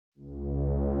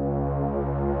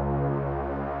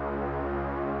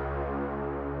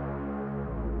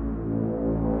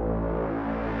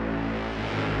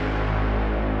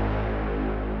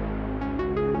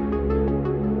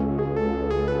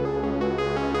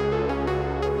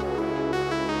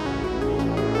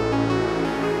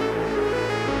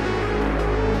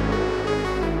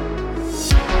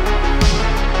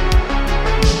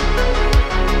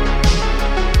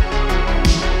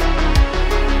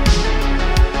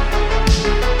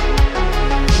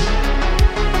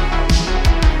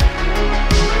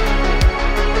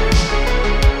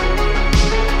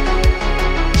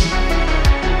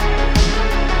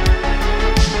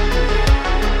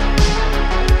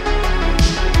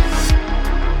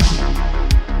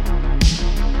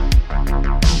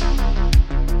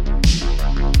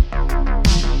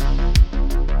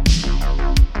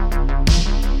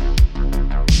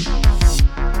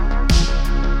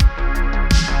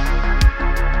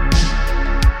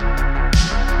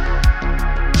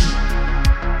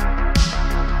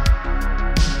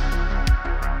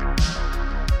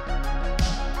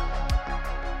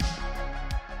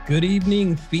Good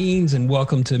evening, fiends, and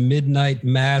welcome to Midnight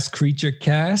Mass Creature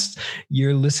Cast.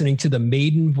 You're listening to The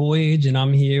Maiden Voyage, and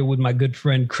I'm here with my good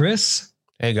friend, Chris.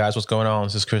 Hey, guys, what's going on?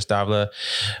 This is Chris Davila,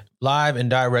 live and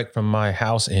direct from my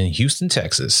house in Houston,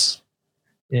 Texas.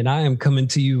 And I am coming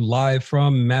to you live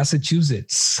from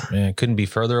Massachusetts. Man, couldn't be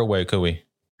further away, could we?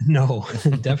 No,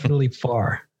 definitely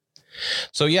far.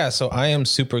 So I am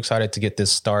super excited to get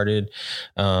this started.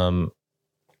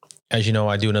 As you know,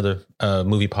 I do another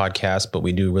movie podcast, but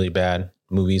we do really bad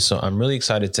movies. So I'm really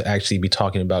excited to actually be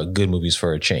talking about good movies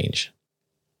for a change.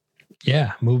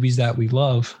 Yeah, movies that we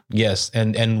love. Yes,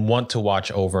 and want to watch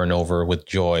over and over with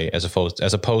joy as opposed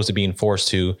to being forced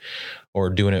to or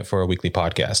doing it for a weekly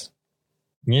podcast.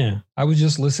 Yeah, I was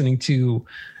just listening to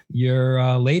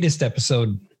your latest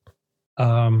episode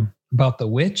about the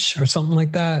witch or something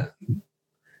like that.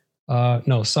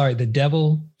 The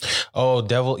devil. Oh,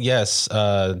 devil. Yes.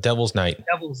 Devil's Night.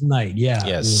 Devil's Night. Yeah.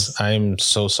 Yes. I'm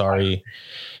so sorry.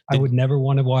 I would never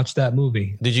want to watch that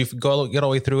movie. Did you get all the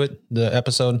way through it? The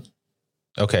episode?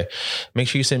 Okay. Make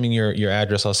sure you send me your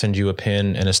address. I'll send you a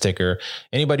pin and a sticker.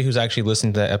 Anybody who's actually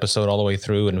listened to that episode all the way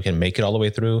through and can make it all the way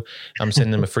through, I'm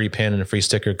sending them a free pin and a free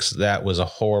sticker because that was a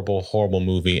horrible, horrible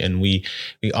movie. And we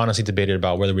honestly debated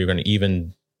about whether we were going to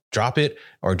even drop it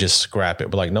or just scrap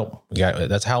it. We're like, nope,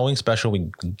 that's Halloween special.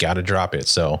 We got to drop it.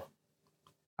 So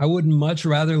I would much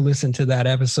rather listen to that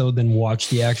episode than watch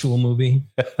the actual movie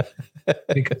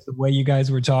because the way you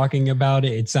guys were talking about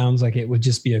it, it sounds like it would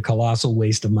just be a colossal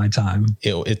waste of my time.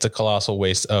 It's a colossal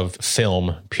waste of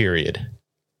film, period.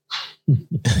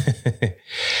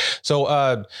 So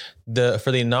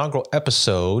for the inaugural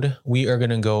episode, we are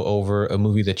going to go over a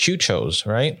movie that you chose,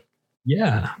 right?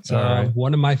 Yeah.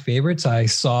 One of my favorites. I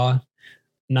saw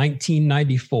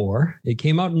 1994. It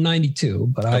came out in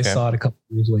 92, but I saw it a couple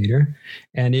years later.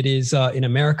 And it is in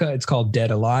America, it's called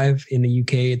Dead Alive. In the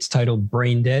UK, it's titled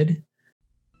Brain Dead.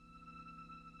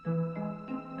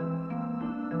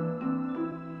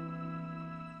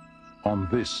 On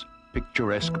this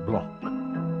picturesque block,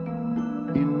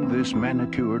 in this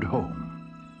manicured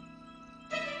home,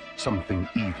 something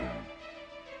evil,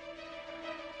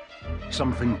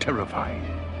 something terrifying,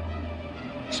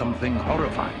 something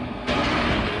horrifying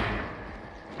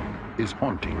is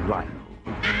haunting Lionel.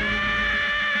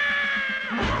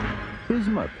 His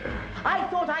mother. I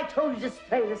thought I told you to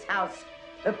spray this house.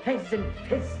 The place is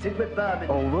infested with vermin.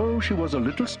 Although she was a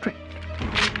little strict.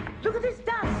 Look at this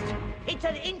dust. It's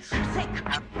an inch thick.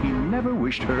 He never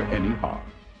wished her any harm.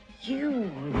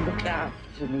 You look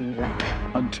after me like...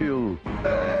 Until...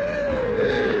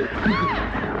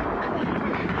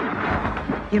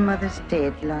 Your mother's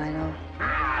dead, Lionel.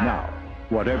 Now,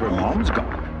 whatever Mom's got...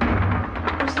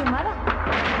 Who's your mother?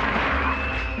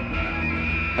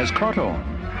 ...has caught on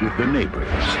with the neighbors.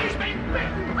 She's been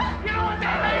bitten! You know what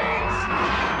that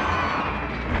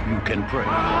means? You can pray.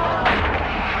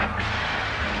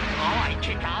 I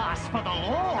kick ass for the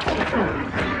Lord.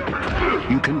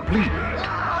 You can plead.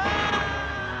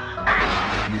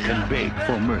 You can beg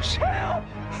for mercy. Help!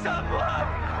 Someone!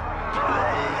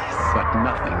 Please! But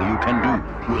nothing you can do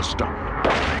will stop.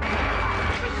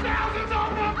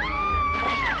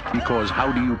 Because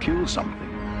how do you kill something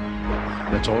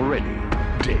that's already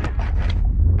dead?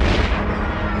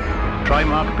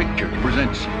 Trimark Pictures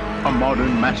presents a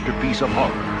modern masterpiece of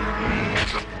horror.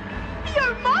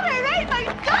 Your mother ate my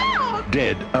dog!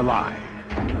 Dead Alive.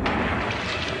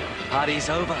 Party's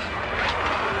over.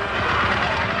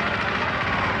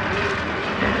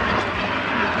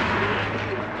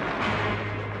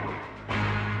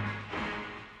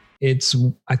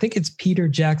 I think it's Peter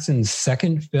Jackson's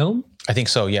second film. I think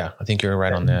so. Yeah. I think you're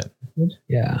right on that.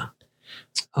 Yeah.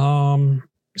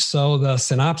 So the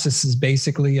synopsis is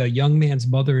basically a young man's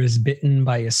mother is bitten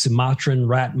by a Sumatran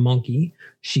rat monkey.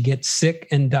 She gets sick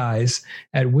and dies,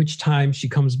 at which time she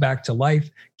comes back to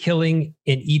life, killing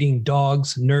and eating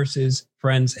dogs, nurses,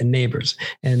 friends, and neighbors.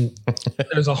 And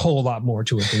there's a whole lot more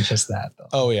to it than just that, though.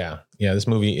 Oh, yeah. Yeah, this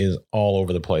movie is all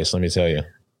over the place, let me tell you.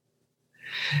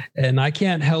 And I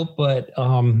can't help but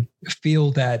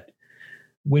feel that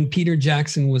when Peter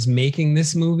Jackson was making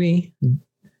this movie,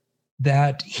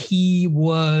 that he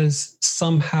was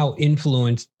somehow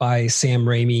influenced by Sam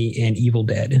Raimi and Evil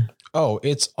Dead. Oh,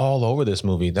 it's all over this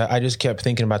movie. That I just kept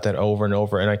thinking about that over and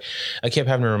over. And I kept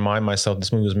having to remind myself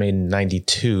this movie was made in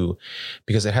 92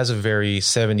 because it has a very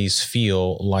 70s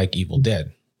feel like Evil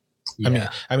Dead.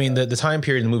 Yeah. I mean, the time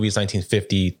period in the movie is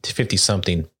 1950 to 50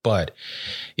 something, but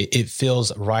it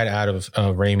feels right out of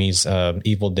Raimi's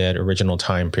Evil Dead original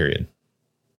time period.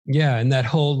 Yeah. And that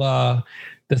whole, the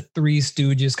Three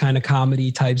Stooges kind of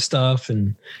comedy type stuff.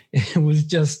 And it was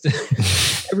just,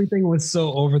 everything was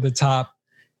so over the top.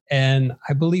 And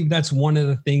I believe that's one of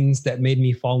the things that made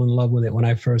me fall in love with it when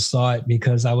I first saw it,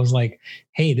 because I was like,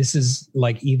 hey, this is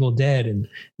like Evil Dead, and,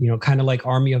 you know, kind of like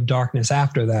Army of Darkness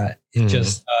after that. It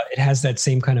just, it has that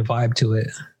same kind of vibe to it.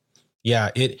 Yeah,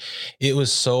 it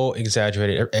was so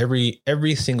exaggerated.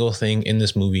 Every single thing in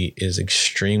this movie is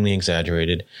extremely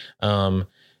exaggerated. For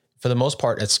the most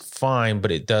part, it's fine,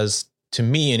 but it does, to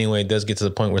me anyway, it does get to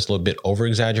the point where it's a little bit over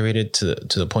exaggerated to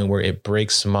the point where it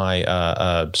breaks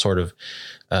my sort of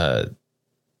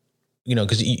you know,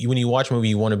 because when you watch a movie,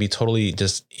 you want to be totally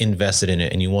just invested in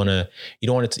it, and you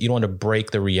don't want to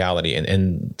break the reality.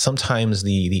 And sometimes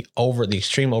the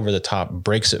extreme over the top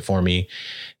breaks it for me.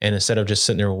 And instead of just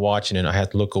sitting there watching it, I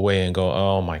have to look away and go,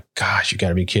 oh my gosh, you got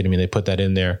to be kidding me. They put that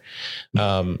in there.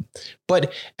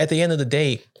 But at the end of the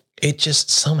day, it just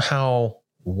somehow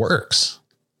works.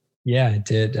 Yeah, it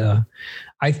did.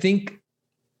 I think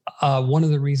one of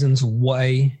the reasons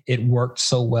why it worked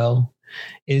so well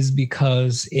is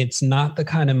because it's not the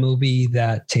kind of movie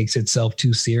that takes itself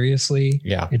too seriously.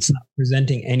 Yeah. It's not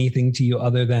presenting anything to you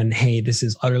other than, hey, this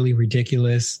is utterly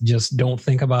ridiculous. Just don't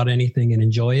think about anything and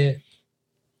enjoy it.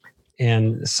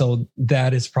 And so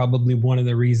that is probably one of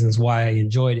the reasons why I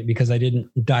enjoyed it, because I didn't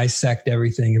dissect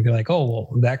everything and be like, oh, well,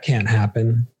 that can't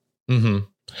happen. Mm-hmm.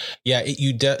 Yeah,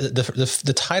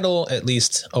 the title, at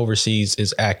least overseas,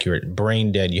 is accurate.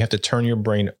 Brain dead. You have to turn your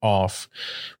brain off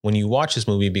when you watch this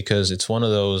movie, because it's one of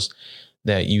those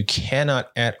that you cannot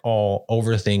at all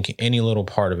overthink any little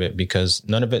part of it, because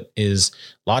none of it is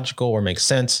logical or makes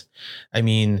sense. I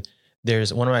mean,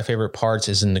 there's one of my favorite parts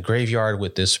is in the graveyard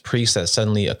with this priest that's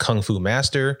suddenly a kung fu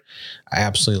master. I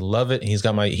absolutely love it. He's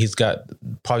got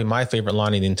probably my favorite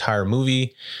line in the entire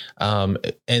movie. And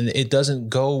it doesn't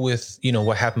go with, you know,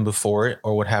 what happened before it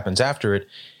or what happens after it.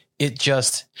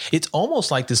 It's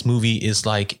almost like this movie is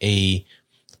like a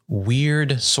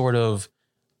weird sort of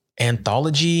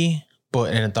anthology,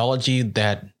 but an anthology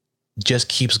that just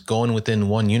keeps going within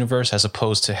one universe, as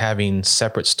opposed to having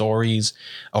separate stories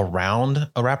around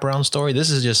a wraparound story. This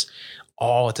is just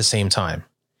all at the same time.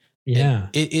 Yeah.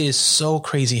 It is so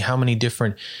crazy how many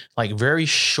different, like, very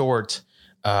short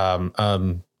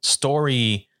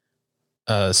story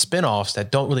spin-offs that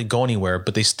don't really go anywhere,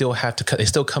 but they still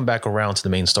come back around to the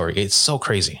main story. It's so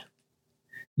crazy.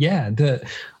 Yeah.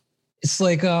 It's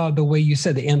like the way you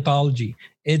said, the anthology.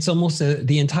 It's almost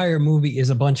the entire movie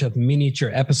is a bunch of miniature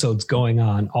episodes going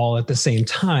on all at the same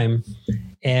time.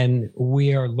 And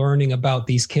we are learning about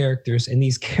these characters, and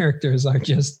these characters are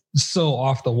just so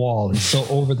off the wall and so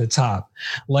over the top.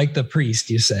 Like the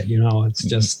priest, you said, you know, it's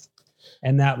just,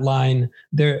 and that line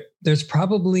there's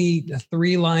probably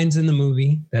 3 lines in the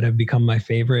movie that have become my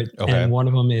favorite. Okay. And one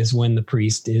of them is when the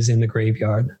priest is in the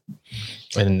graveyard.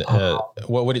 And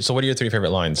what are your 3 favorite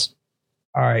lines?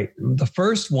 All right. The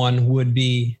first one would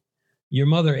be, your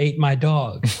mother ate my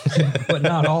dog, but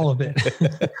not all of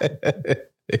it.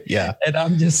 Yeah. And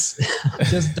I'm just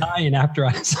dying after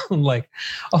I'm like,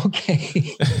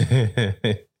 okay.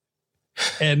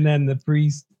 And then the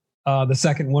priest, the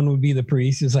second one would be the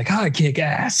priest. He's like, I kick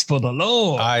ass for the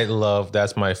Lord.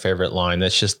 That's my favorite line.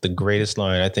 That's just the greatest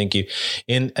line. I think you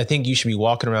should be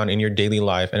walking around in your daily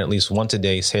life and at least once a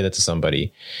day say that to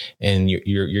somebody, and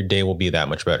your day will be that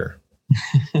much better.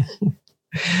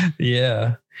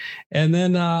 Yeah. And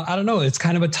then I don't know, it's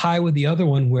kind of a tie with the other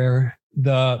one where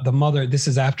the mother, this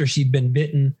is after she'd been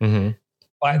bitten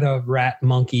by the rat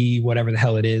monkey, whatever the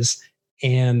hell it is,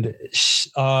 and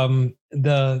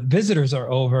the visitors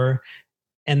are over,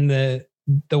 and the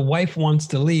wife wants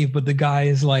to leave, but the guy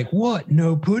is like, what,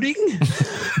 no pudding?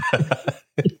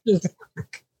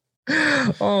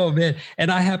 Oh man.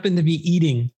 And I happened to be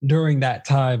eating during that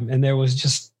time, and there was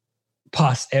just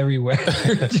pus everywhere,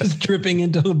 just dripping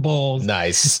into the bowls.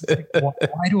 Nice. Like,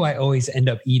 why do I always end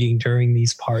up eating during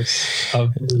these parts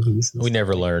of movies? We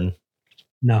never learn.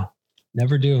 No,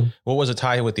 never do. What was the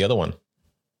tie with the other one?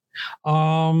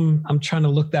 I'm trying to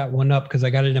look that one up because I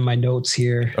got it in my notes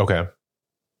here. Okay.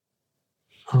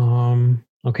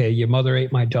 Okay. Your mother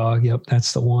ate my dog. Yep.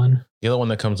 That's the one. The other one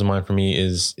that comes to mind for me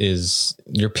is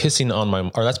you're pissing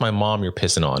on that's my mom you're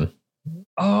pissing on.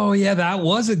 Oh yeah, that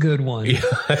was a good one. Yeah.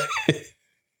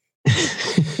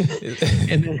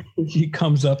 And then he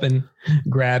comes up and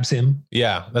grabs him.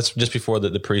 Yeah, that's just before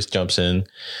the priest jumps in.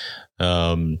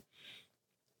 But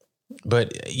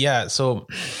yeah, so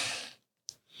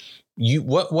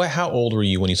how old were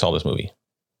you when you saw this movie?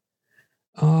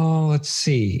 Oh, let's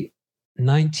see.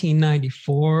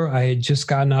 1994. I had just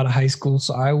gotten out of high school,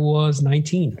 so I was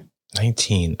 19.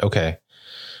 19. Okay.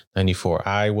 94.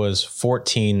 I was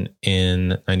 14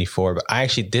 in 94, but I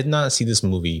actually did not see this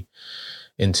movie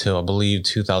until I believe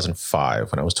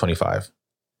 2005 when I was 25.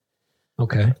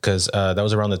 Okay. Because that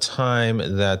was around the time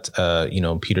that,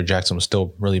 Peter Jackson was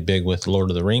still really big with Lord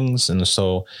of the Rings. And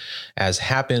so as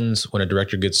happens when a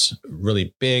director gets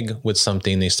really big with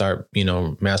something, they start,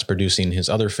 mass producing his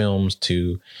other films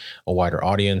to a wider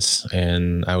audience.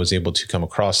 And I was able to come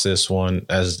across this one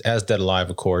as Dead Alive,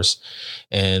 of course.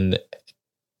 And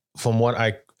from what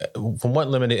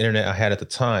limited internet I had at the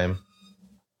time,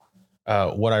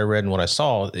 what I read and what I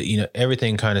saw,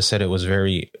 everything kind of said it was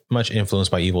very much influenced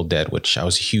by Evil Dead, which I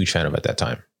was a huge fan of at that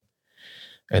time.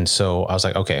 And so I was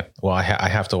like, okay, well, I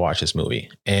have to watch this movie.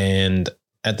 And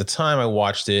at the time I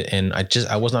watched it, and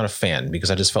I was not a fan because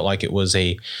I just felt like it was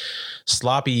a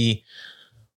sloppy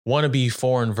wannabe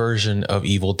foreign version of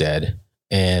Evil Dead.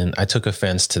 And I took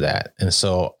offense to that. And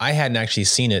so I hadn't actually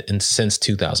seen it since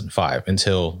 2005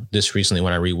 until this recently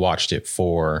when I rewatched it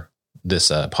for this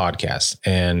podcast.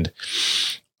 And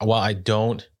while I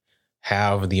don't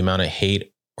have the amount of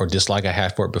hate or dislike I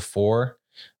had for it before,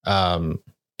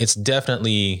 it's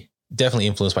definitely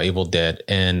influenced by Evil Dead.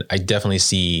 And I definitely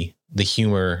see the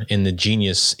humor and the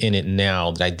genius in it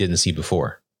now that I didn't see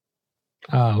before.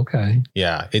 Oh, okay.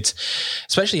 Yeah. It's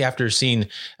especially after seeing,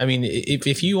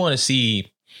 if you want to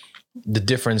see the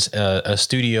difference, a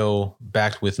studio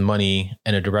backed with money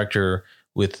and a director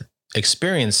with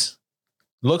experience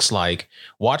looks like,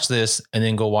 watch this and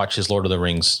then go watch his Lord of the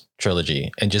Rings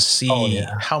trilogy and just see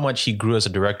how much he grew as a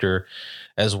director,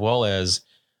 as well as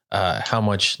how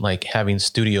much like having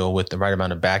studio with the right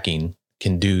amount of backing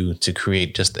can do to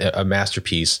create just a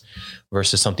masterpiece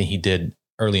versus something he did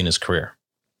early in his career.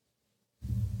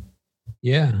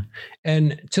 Yeah.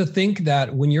 And to think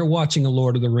that when you're watching a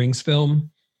Lord of the Rings film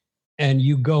and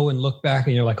you go and look back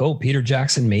and you're like, oh, Peter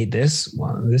Jackson made this.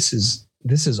 Wow, this is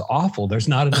awful. There's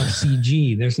not enough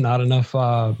CG. There's not enough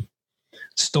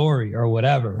story or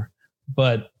whatever.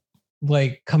 But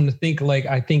like, come to think, like,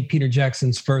 I think Peter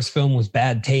Jackson's first film was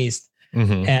Bad Taste.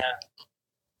 Mm-hmm. And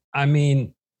I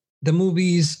mean, the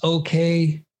movie's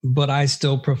okay, but I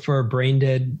still prefer Brain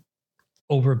Dead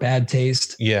over Bad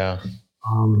Taste. Yeah.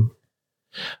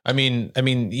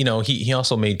 He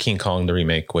also made King Kong the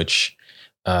remake, which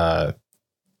that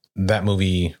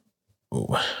movie,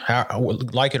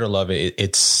 like it or love it,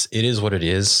 it is what it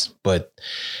is. But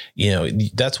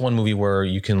that's one movie where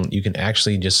you can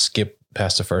actually just skip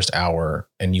past the first hour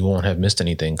and you won't have missed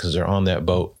anything because they're on that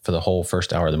boat for the whole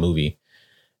first hour of the movie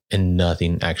and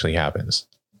nothing actually happens.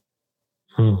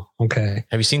 Okay.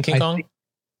 Have you seen King Kong?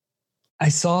 I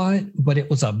saw it, but it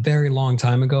was a very long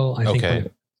time ago. I think when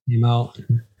it came out.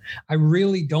 I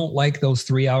really don't like those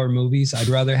 3-hour movies. I'd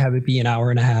rather have it be an hour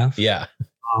and a half. Yeah.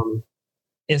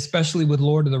 Especially with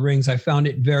Lord of the Rings, I found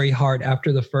it very hard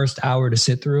after the first hour to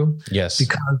sit through. Yes.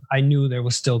 Because I knew there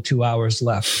was still 2 hours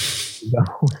left.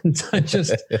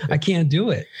 I can't do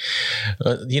it.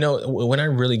 When I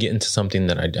really get into something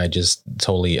that I just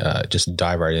totally just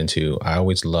dive right into, I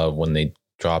always love when they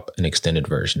drop an extended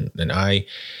version. And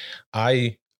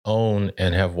I own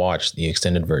and have watched the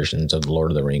extended versions of the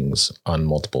Lord of the Rings on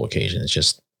multiple occasions.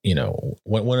 Just,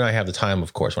 when I have the time,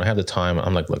 of course, when I have the time,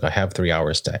 I'm like, look, I have 3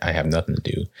 hours. I have nothing to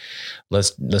do.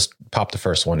 Let's pop the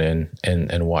first one in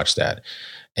and watch that.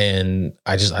 And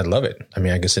I love it. I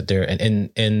mean, I can sit there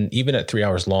and even at 3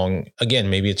 hours long,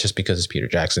 again, maybe it's just because it's Peter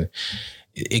Jackson.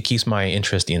 It keeps my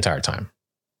interest the entire time.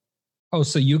 Oh,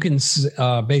 so you can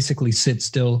basically sit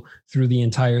still through the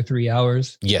entire 3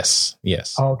 hours? Yes.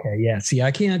 Okay, yeah. See,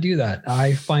 I can't do that.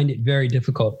 I find it very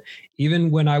difficult.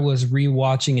 Even when I was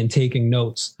rewatching and taking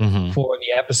notes for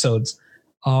the episodes,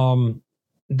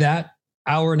 that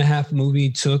hour and a half movie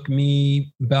took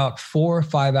me about 4 or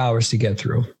 5 hours to get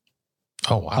through.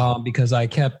 Oh, wow. Because I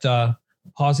kept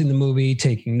pausing the movie,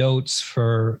 taking notes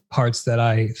for parts that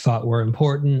I thought were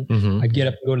important. I'd get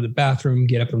up and go to the bathroom,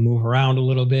 get up and move around a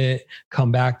little bit,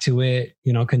 come back to it,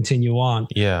 continue on.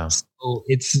 Yeah. So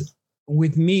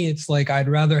with me, it's like I'd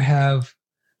rather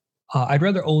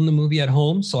own the movie at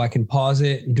home so I can pause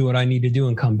it and do what I need to do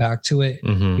and come back to it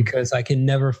because I can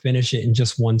never finish it in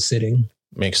just one sitting.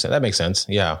 That makes sense.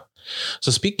 Yeah.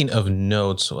 So speaking of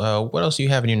notes, what else do you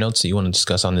have in your notes that you want to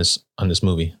discuss on this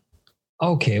movie?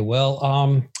 Okay,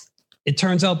 well, it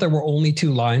turns out there were only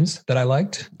 2 lines that I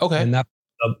liked. Okay. And that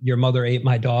your mother ate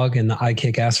my dog and I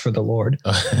kick ass for the Lord.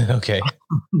 Okay.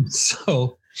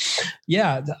 So,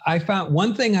 yeah, I found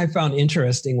one thing I found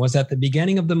interesting was at the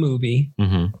beginning of the movie,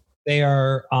 they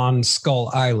are on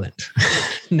Skull Island.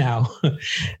 Now,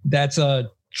 that's a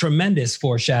tremendous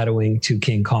foreshadowing to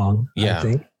King Kong, I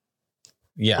think.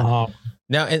 Yeah.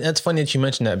 Now, and that's funny that you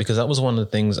mentioned that because that was one of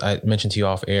the things I mentioned to you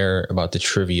off air about the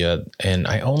trivia. And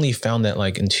I only found that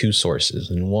like in 2 sources.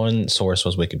 And one source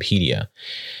was Wikipedia.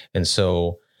 And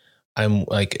so I'm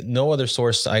like, no other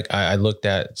source I looked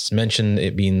at mentioned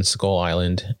it being Skull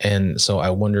Island. And so I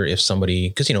wonder if somebody,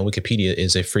 because, Wikipedia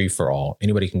is a free for all.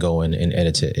 Anybody can go in and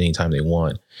edit it anytime they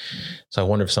want. So I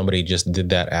wonder if somebody just did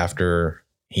that after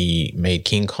he made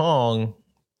King Kong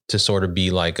to sort of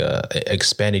be like a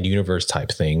expanded universe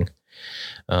type thing.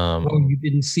 You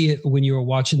didn't see it when you were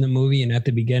watching the movie, and at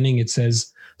the beginning it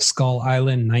says Skull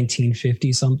Island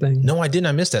 1950 something? No, I didn't.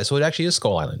 I missed that. So it actually is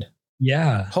Skull Island.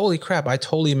 Yeah. Holy crap. I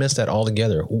totally missed that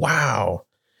altogether. Wow.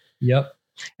 Yep.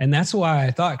 And that's why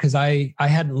I thought, because I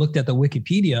hadn't looked at the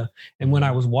Wikipedia, and when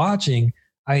I was watching,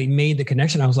 I made the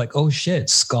connection. I was like, oh shit,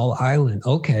 Skull Island.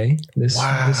 Okay. This is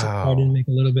starting to make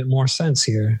a little bit more sense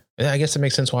here. I guess it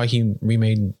makes sense why he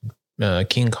remade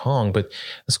King Kong, but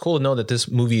it's cool to know that this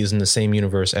movie is in the same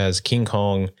universe as King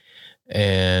Kong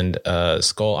and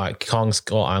Skull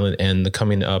Island and the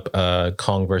coming up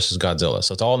Kong versus Godzilla.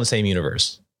 So it's all in the same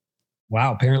universe.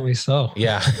 Wow, apparently so.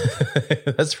 Yeah,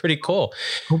 that's pretty cool.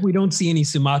 Hope we don't see any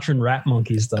Sumatran rat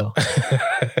monkeys, though.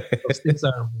 Those things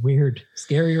are weird,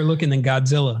 scarier looking than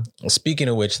Godzilla. Speaking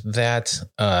of which, that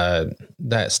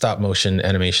stop motion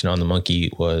animation on the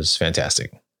monkey was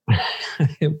fantastic.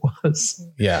 It was.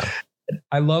 Yeah.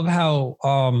 I love how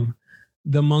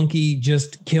the monkey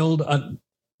just killed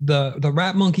the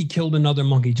rat monkey killed another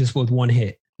monkey just with one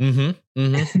hit. Mm-hmm.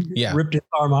 Mm-hmm. Yeah. Ripped his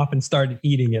arm off and started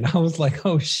eating it. I was like,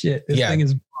 oh shit, this thing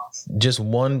is boss. Just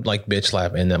one like bitch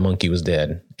slap and that monkey was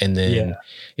dead. And then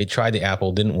it tried the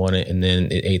apple, didn't want it, and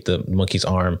then it ate the monkey's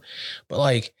arm. But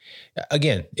like,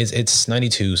 again, it's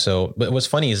 92. So, but what's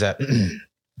funny is that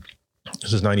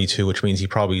this is 92, which means he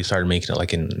probably started making it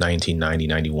like in 1990,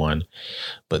 91.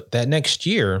 But that next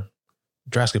year,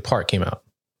 Jurassic Park came out,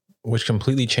 which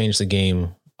completely changed the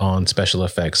game on special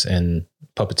effects and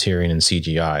puppeteering and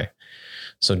CGI.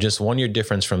 So just 1 year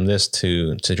difference from this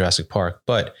to Jurassic Park.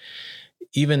 But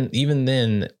even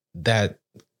then, that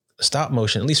stop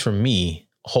motion, at least for me,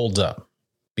 holds up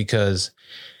because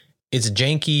it's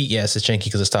janky. Yes, it's janky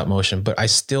because of stop motion, but I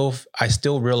still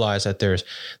realize that there's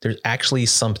actually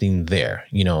something there.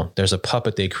 There's a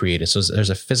puppet they created. So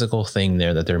there's a physical thing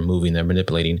there that they're moving, they're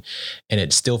manipulating, and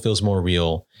it still feels more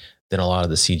real than a lot of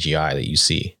the CGI that you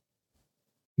see.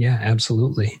 Yeah,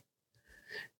 absolutely.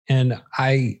 And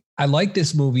I like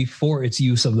this movie for its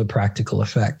use of the practical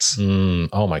effects.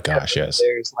 Oh my gosh, yes.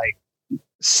 There's like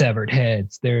severed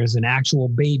heads. There's an actual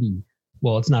baby.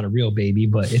 Well, it's not a real baby,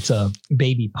 but it's a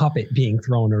baby puppet being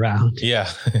thrown around. Yeah.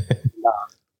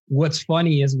 What's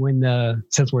funny is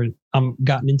since we're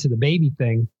gotten into the baby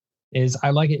thing, is I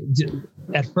like it.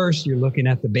 At first, you're looking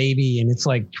at the baby and it's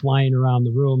like flying around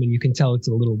the room and you can tell it's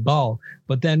a little doll.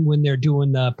 But then when they're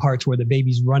doing the parts where the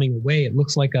baby's running away, it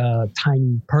looks like a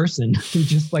tiny person who's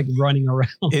just like running around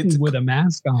with a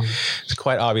mask on. It's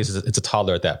quite obvious it's a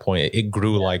toddler at that point. It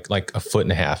grew like a foot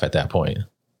and a half at that point.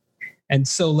 And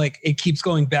so like it keeps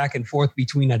going back and forth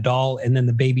between a doll and then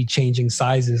the baby changing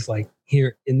sizes. Like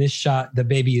here in this shot, the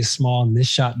baby is small. In this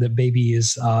shot, the baby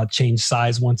is changed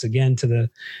size once again to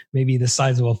maybe the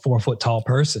size of a 4 foot tall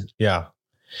person. Yeah.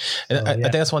 And I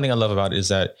think that's one thing I love about it is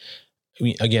that, I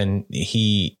mean, again,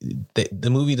 the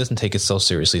movie doesn't take it so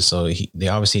seriously. So they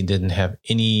obviously didn't have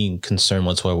any concern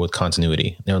whatsoever with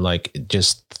continuity. They're like,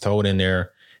 just throw it in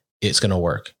there. It's going to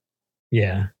work.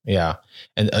 Yeah. Yeah.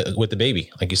 And with the baby,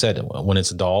 like you said, when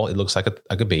it's a doll, it looks like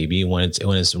a baby. When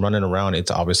it's running around, it's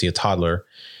obviously a toddler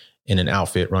in an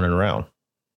outfit running around.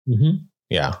 Mm-hmm.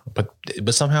 Yeah. But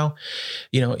somehow,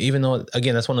 even though,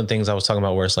 again, that's one of the things I was talking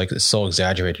about where it's like, it's so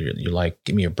exaggerated. You're like,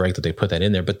 give me a break that they put that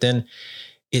in there. But then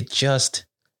it just,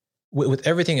 with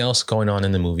everything else going on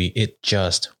in the movie, it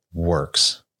just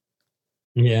works.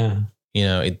 Yeah.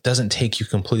 It doesn't take you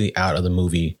completely out of the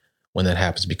movie when that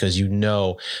happens, because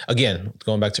again,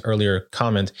 going back to earlier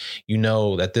comment,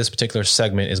 that this particular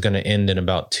segment is going to end in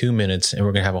about 2 minutes and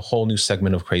we're going to have a whole new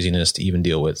segment of craziness to even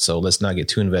deal with. So let's not get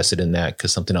too invested in that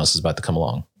because something else is about to come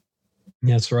along.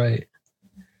 That's right.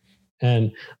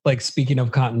 And like, speaking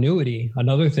of continuity,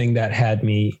 another thing that had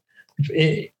me,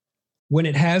 when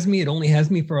it has me, it only has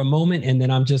me for a moment. And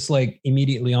then I'm just like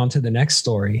immediately on to the next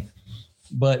story.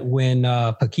 But when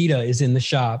Paquita is in the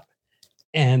shop,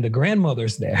 and the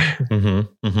grandmother's there.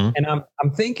 Mm-hmm, mm-hmm. And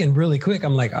I'm thinking really quick.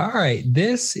 I'm like, all right,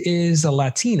 this is a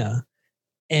Latina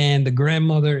and the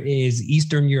grandmother is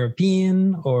Eastern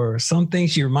European or something.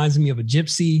 She reminds me of a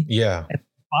gypsy. Yeah. And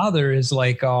the father is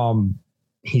like,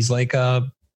 he's like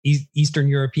Eastern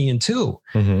European too.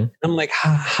 Mm-hmm. I'm like,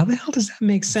 how the hell does that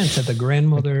make sense that the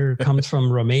grandmother comes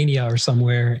from Romania or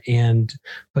somewhere and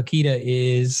Paquita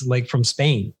is like from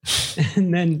Spain?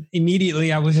 And then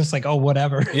immediately I was just like, oh,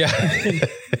 whatever. Yeah. And,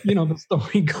 the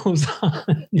story goes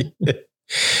on.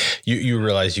 You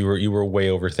realize you were way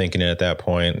overthinking it at that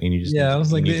point, and you just I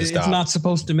was like, it's not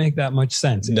supposed to make that much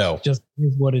sense. No, it just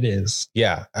is what it is.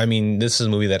 Yeah, I mean, this is a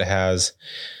movie that has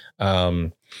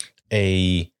a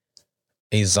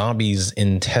zombie's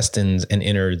intestines and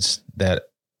innards that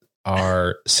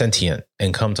are sentient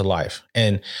and come to life,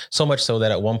 and so much so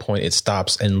that at one point it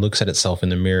stops and looks at itself in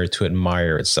the mirror to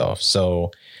admire itself.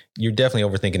 So you're definitely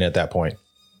overthinking it at that point.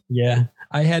 Yeah,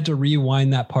 I had to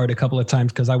rewind that part a couple of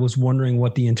times because I was wondering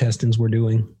what the intestines were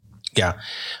doing. Yeah,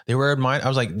 they were admiring. I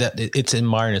was like, that it's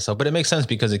admiring itself, but it makes sense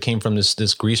because it came from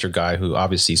this greaser guy who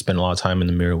obviously spent a lot of time in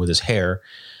the mirror with his hair,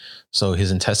 so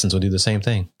his intestines would do the same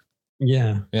thing.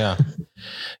 Yeah. Yeah.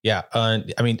 I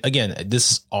mean, again,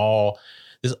 this all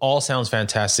sounds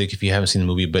fantastic if you haven't seen the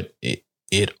movie, but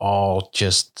it all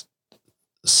just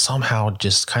somehow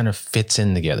just kind of fits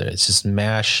in together. It's just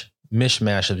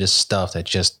mishmash of just stuff that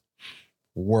just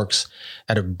works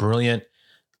at a brilliant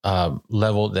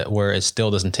level where it still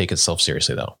doesn't take itself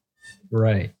seriously though.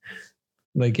 Right.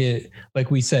 Like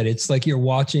we said, it's like you're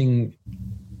watching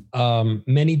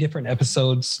many different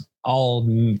episodes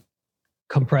all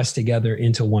compressed together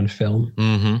into one film.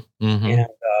 Mm-hmm, mm-hmm. And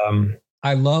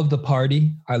I love the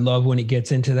party. I love when it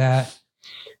gets into that.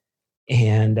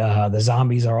 And the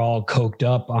zombies are all coked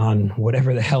up on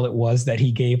whatever the hell it was that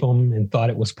he gave them and thought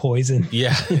it was poison.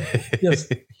 Yeah.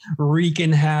 Just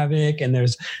wreaking havoc. And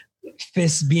there's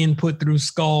fists being put through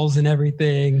skulls and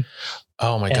everything.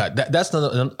 Oh my God. That's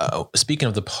speaking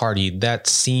of the party, that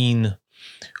scene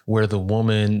where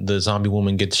the zombie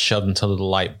woman gets shoved into the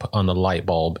light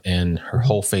bulb and her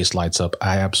whole face lights up.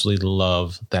 I absolutely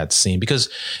love that scene because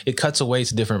it cuts away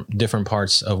to different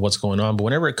parts of what's going on. But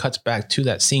whenever it cuts back to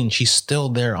that scene, she's still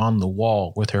there on the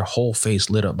wall with her whole face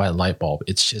lit up by a light bulb.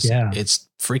 It's just, It's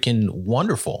freaking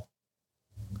wonderful.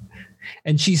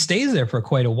 And she stays there for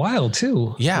quite a while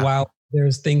too. Yeah. While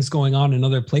there's things going on in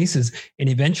other places. And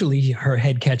eventually her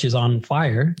head catches on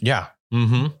fire. Yeah.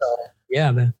 Mm-hmm. So,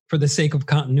 yeah, for the sake of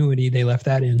continuity, they left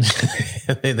that in.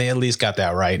 they at least got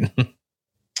that right.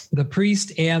 The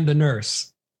priest and the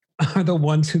nurse are the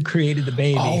ones who created the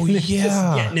baby. Oh, yeah.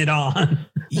 Just getting it on.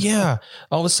 Yeah.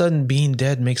 All of a sudden, being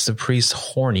dead makes the priest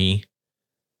horny.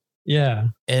 Yeah.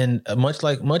 And much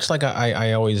like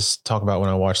I always talk about when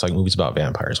I watch like movies about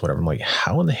vampires, whatever, I'm like,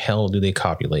 how in the hell do they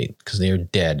copulate? Because they're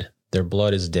dead. Their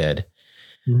blood is dead.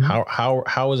 Mm-hmm.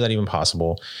 How is that even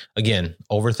possible? Again,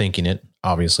 overthinking it,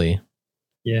 obviously.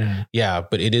 Yeah. Yeah,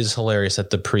 but it is hilarious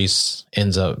that the priest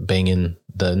ends up banging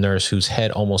the nurse whose head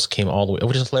almost came all the way,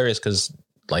 which is hilarious because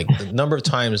like the number of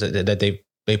times that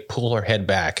they pull her head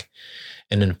back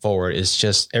and then forward is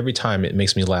just every time it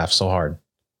makes me laugh so hard.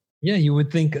 Yeah, you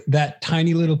would think that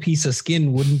tiny little piece of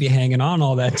skin wouldn't be hanging on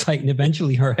all that tight, and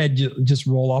eventually her head just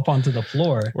roll off onto the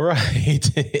floor. Right.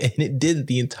 And it didn't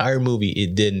the entire movie.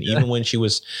 It didn't. Even when she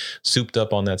was souped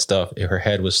up on that stuff, her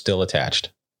head was still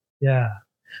attached. Yeah.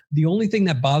 The only thing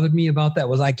that bothered me about that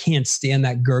was I can't stand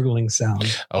that gurgling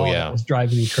sound. Oh yeah. It was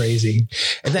driving me crazy.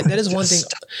 And that is one thing.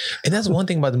 And that's one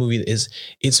thing about the movie is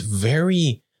it's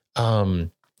very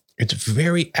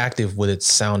active with its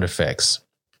sound effects.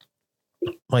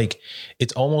 Like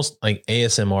it's almost like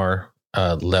ASMR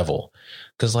level.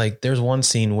 Cause like there's one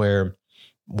scene where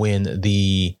when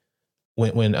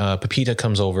Pepita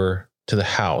comes over to the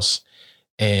house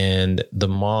and the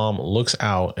mom looks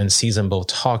out and sees them both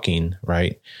talking,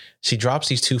 right? She drops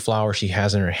these two flowers she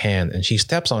has in her hand and she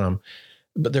steps on them,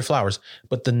 but they're flowers.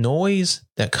 But the noise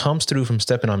that comes through from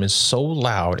stepping on them is so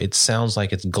loud, it sounds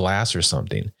like it's glass or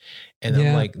something. And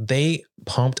I'm like, they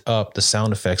pumped up the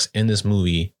sound effects in this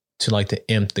movie to like the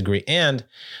nth degree. And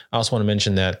I also want to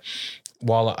mention that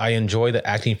while I enjoy the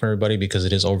acting from everybody because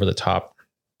it is over the top,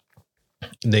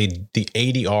 the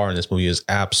ADR in this movie is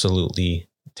absolutely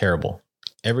terrible.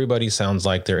 Everybody sounds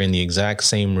like they're in the exact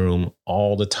same room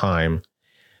all the time,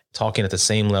 talking at the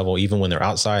same level, even when they're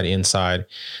outside, inside.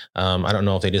 I don't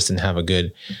know if they just didn't have a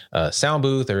good sound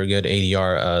booth or a good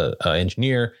ADR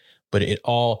engineer, but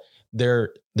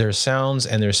their sounds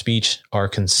and their speech are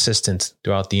consistent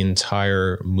throughout the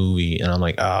entire movie. And I'm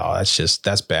like, oh,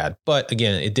 that's bad. But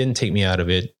again, it didn't take me out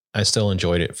of it. I still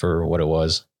enjoyed it for what it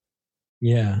was.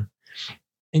 Yeah.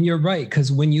 And you're right.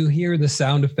 Because when you hear the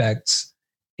sound effects,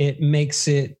 it makes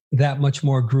it that much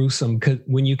more gruesome because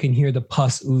when you can hear the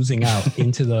pus oozing out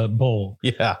into the bowl.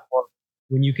 Yeah. Or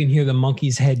when you can hear the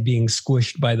monkey's head being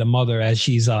squished by the mother as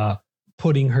she's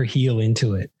putting her heel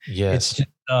into it. Yes. It's just,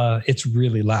 it's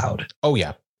really loud. Oh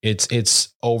yeah. It's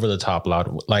over the top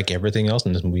loud, like everything else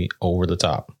in this movie, over the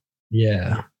top.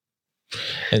 Yeah.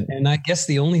 And I guess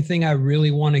the only thing I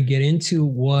really want to get into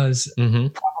was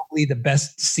probably the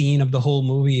best scene of the whole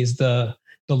movie is the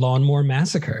the Lawnmower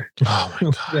Massacre. Oh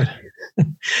my God.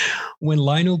 When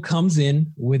Lionel comes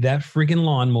in with that freaking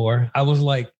lawnmower, I was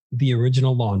like, the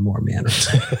original Lawnmower Man.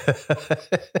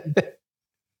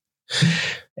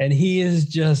 And he is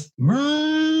just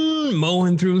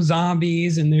mowing through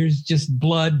zombies, and there's just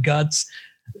blood, guts,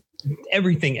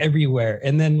 everything everywhere.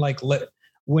 And then like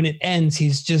when it ends,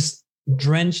 he's just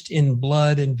drenched in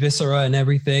blood and viscera and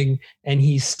everything, and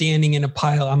he's standing in a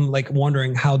pile. I'm like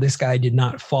wondering how this guy did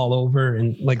not fall over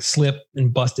and like slip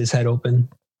and bust his head open.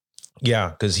 Yeah,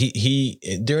 because he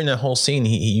during that whole scene,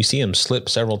 you see him slip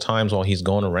several times while he's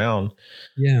going around.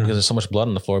 Yeah, because there's so much blood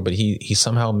on the floor, but he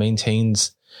somehow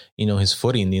maintains, you know, his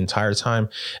footing the entire time.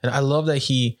 And I love that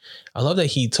he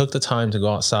took the time to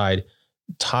go outside,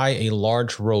 tie a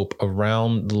large rope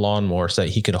around the lawnmower so that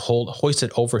he could hoist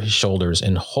it over his shoulders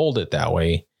and hold it that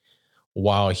way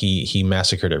while he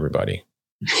massacred everybody.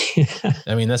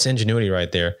 I mean, that's ingenuity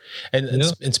right there.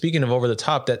 And speaking of over the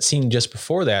top, that scene just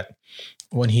before that,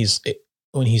 when he's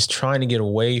trying to get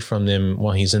away from them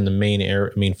while he's in the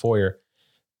main foyer,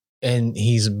 and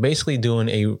he's basically doing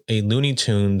a Looney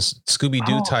Tunes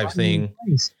Scooby-Doo type thing.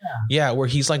 Yeah, where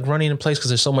he's like running in place because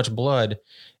there's so much blood.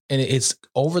 And it's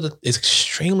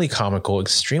extremely comical,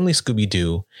 extremely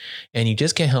Scooby-Doo, and you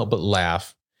just can't help but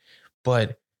laugh.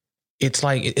 But it's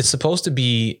like it's supposed to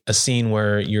be a scene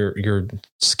where you're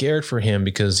scared for him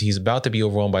because he's about to be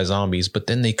overwhelmed by zombies, but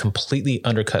then they completely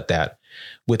undercut that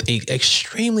with a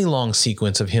extremely long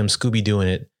sequence of him Scooby-Dooing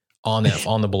it on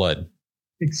the blood.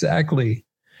 Exactly.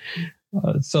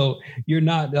 So you're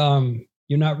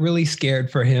not really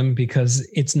scared for him because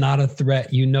it's not a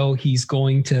threat. You know he's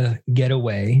going to get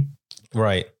away.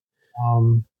 Right.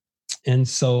 And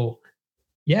so,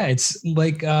 yeah, it's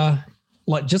like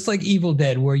just like Evil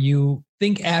Dead, where you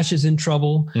think Ash is in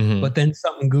trouble, but then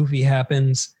something goofy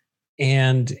happens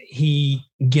and he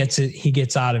gets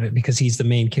out of it because he's the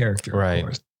main character. Right. Of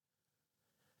course.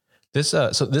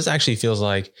 So this actually feels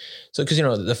like, because, you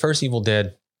know, the first Evil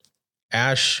Dead,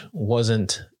 Ash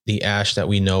wasn't the Ash that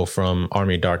we know from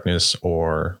Army of Darkness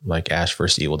or like Ash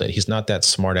vs. Evil Dead. He's not that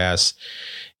smart ass,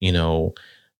 you know,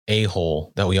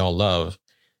 a-hole that we all love.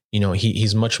 You know,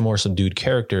 he's much more subdued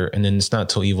character. And then it's not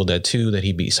till Evil Dead 2 that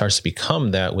he starts to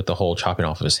become that, with the whole chopping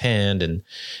off of his hand, and,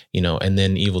 you know, and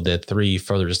then Evil Dead 3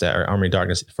 furthers that, or Army of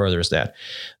Darkness furthers that.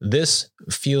 This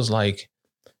feels like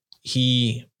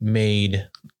he made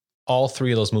all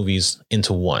three of those movies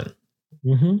into one.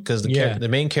 Because the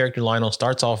main character Lionel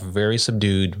starts off very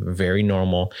subdued, very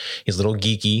normal. He's a little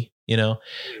geeky, you know,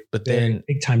 but then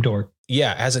big time dork.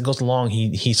 Yeah, as it goes along,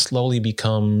 he slowly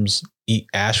becomes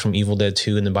Ash from Evil Dead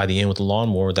 2, and then by the end with the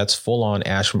lawnmower, that's full on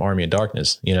Ash from Army of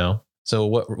Darkness, you know. So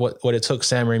what it took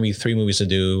Sam Raimi 3 movies to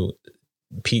do,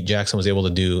 Pete Jackson was able to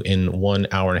do in 1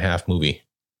 hour and a half movie.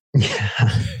 Yeah.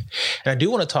 And I do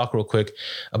want to talk real quick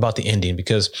about the ending,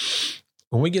 because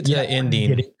when we get to that ending,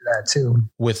 get into that too,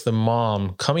 with the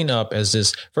mom coming up as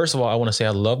this, first of all, I want to say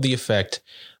I love the effect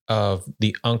of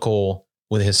the uncle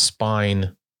with his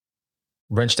spine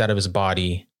wrenched out of his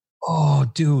body.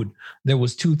 Oh, dude, there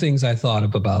was 2 things I thought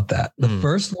of about that. The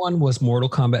first one was Mortal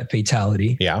Kombat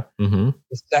Fatality. Yeah. The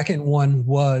second one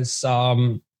was,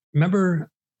 remember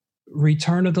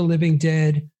Return of the Living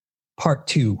Dead Part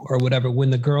 2 or whatever, when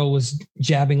the girl was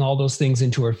jabbing all those things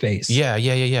into her face. Yeah.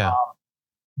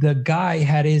 The guy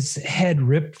had his head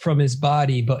ripped from his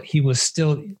body, but he was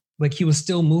still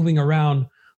moving around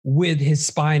with his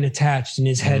spine attached, and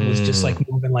his head was just like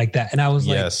moving like that. And I was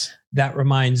like, that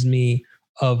reminds me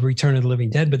of Return of the Living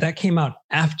Dead, but that came out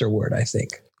afterward, I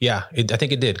think. Yeah, I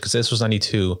think it did, because this was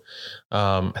 92.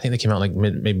 I think they came out like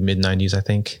maybe mid 90s, I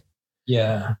think.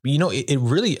 Yeah. You know, it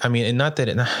really, I mean, and not that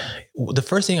the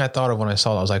first thing I thought of when I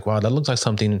saw it, I was like, wow, that looks like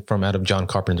something from out of John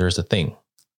Carpenter's The Thing.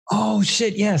 Oh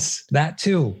shit. Yes. That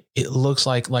too. It looks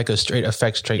like a straight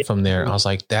effect straight from there. I was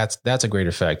like, that's a great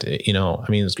effect. You know, I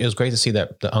mean, it was great to see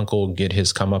that the uncle get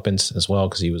his comeuppance as well,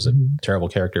 because he was a terrible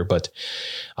character, but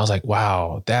I was like,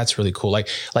 wow, that's really cool. Like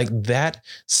that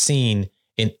scene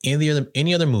in any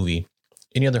other movie,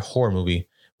 any other horror movie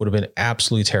would have been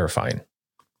absolutely terrifying.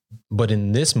 But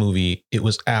in this movie, it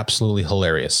was absolutely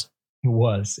hilarious. It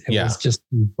was just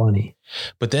funny.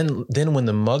 But then when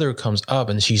the mother comes up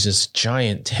and she's this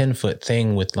giant 10-foot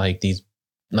thing with like these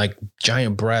like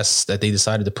giant breasts that they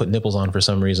decided to put nipples on for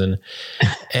some reason.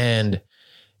 and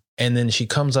then she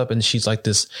comes up and she's like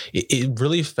this, it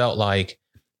really felt like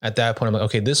at that point, I'm like,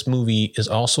 okay, this movie is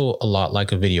also a lot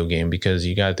like a video game, because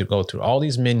you got to go through all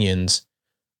these minions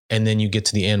and then you get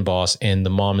to the end boss, and the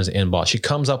mom is the end boss. She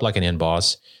comes up like an end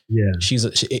boss. Yeah.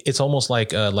 It's almost like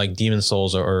Demon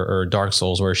Souls or Dark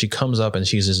Souls, where she comes up and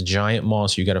she's this giant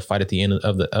monster you got to fight at the end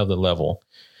of the level.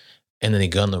 And then they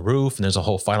go on the roof and there's a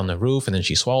whole fight on the roof and then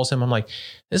she swallows him. I'm like,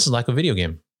 this is like a video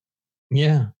game.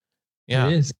 Yeah. Yeah.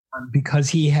 It is. Because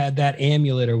he had that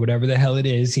amulet or whatever the hell it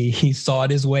is. He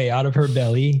sawed his way out of her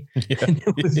belly. Yeah. And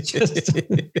it was just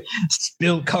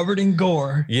spilled, covered in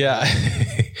gore. Yeah.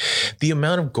 The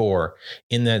amount of gore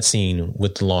in that scene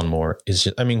with the lawnmower is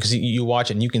just, I mean, because you watch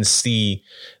it and you can see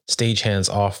stagehands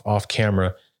off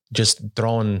camera just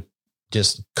throwing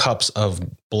just cups of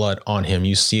blood on him.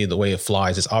 You see the way it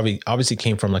flies. It's obviously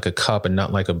came from like a cup and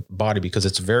not like a body because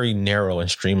it's very narrow and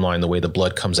streamlined the way the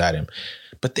blood comes at him.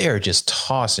 But they're just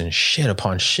tossing shit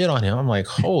upon shit on him. I'm like,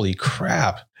 holy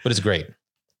crap. But it's great.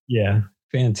 Yeah.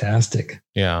 Fantastic.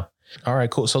 Yeah. All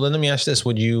right, cool. So then let me ask this. For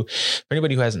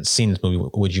anybody who hasn't seen this movie,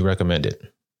 would you recommend it?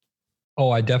 Oh,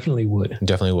 I definitely would.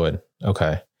 Definitely would.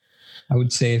 Okay. I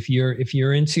would say if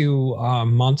you're into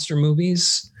monster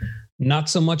movies, not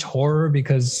so much horror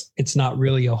because it's not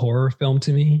really a horror film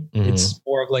to me. Mm-hmm. It's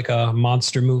more of like a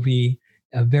monster movie,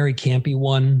 a very campy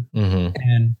one. Mm-hmm.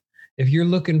 And if you're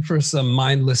looking for some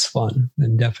mindless fun,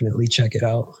 then definitely check it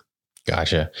out.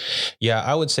 Gotcha. Yeah,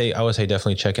 I would say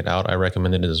definitely check it out. I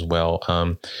recommended it as well.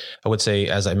 I would say,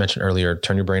 as I mentioned earlier,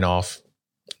 turn your brain off.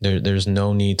 There's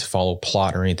no need to follow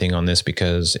plot or anything on this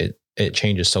because it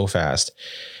changes so fast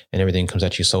and everything comes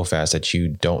at you so fast that you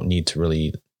don't need to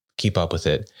really keep up with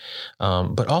it.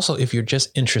 But also, if you're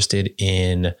just interested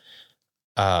in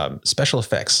special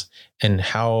effects and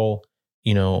how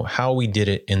we did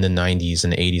it in the 90s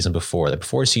and the 80s and before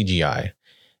CGI,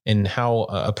 and how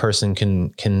a person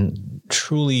can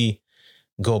truly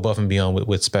go above and beyond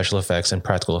with special effects and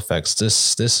practical effects,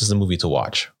 this is the movie to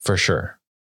watch for sure.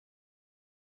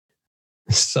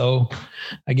 So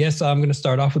I guess I'm going to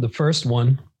start off with the first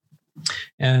one.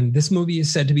 And this movie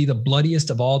is said to be the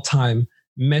bloodiest of all time,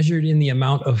 measured in the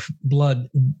amount of blood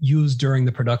used during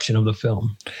the production of the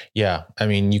film. Yeah. I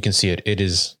mean, you can see it. It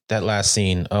is that last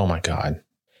scene. Oh my God.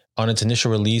 On its initial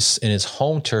release in its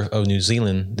home turf of New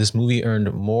Zealand, this movie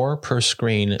earned more per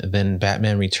screen than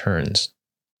Batman Returns.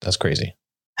 That's crazy.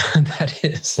 That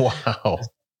is. Wow.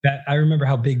 I remember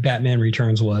how big Batman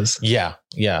Returns was. Yeah.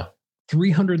 Yeah.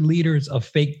 300 liters of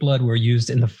fake blood were used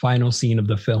in the final scene of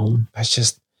the film. That's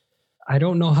just... I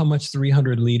don't know how much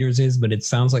 300 liters is, but it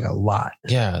sounds like a lot.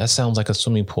 Yeah, that sounds like a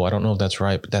swimming pool. I don't know if that's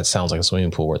right, but that sounds like a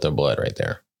swimming pool worth of blood right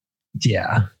there.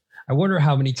 Yeah. I wonder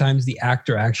how many times the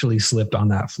actor actually slipped on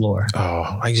that floor.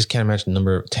 Oh, I just can't imagine the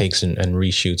number of takes and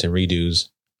reshoots and redos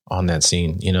on that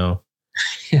scene,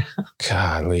 Yeah.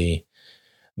 Golly.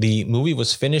 The movie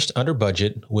was finished under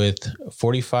budget with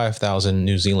 45,000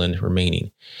 New Zealand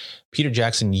remaining. Peter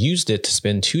Jackson used it to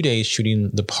spend 2 days shooting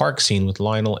the park scene with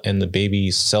Lionel and the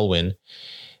baby Selwyn.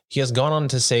 He has gone on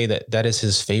to say that is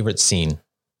his favorite scene.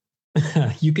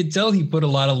 You could tell he put a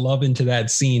lot of love into that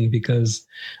scene because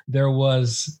there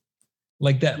was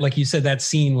like you said, that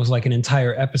scene was like an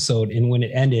entire episode. And when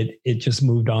it ended, it just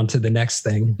moved on to the next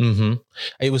thing. Mm-hmm.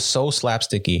 It was so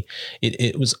slapsticky.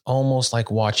 It was almost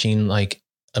like watching like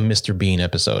a Mr. Bean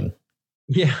episode.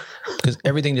 Yeah. Because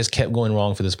everything just kept going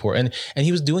wrong for this poor. And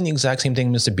he was doing the exact same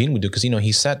thing Mr. Bean would do. Because,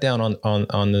 he sat down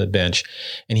on the bench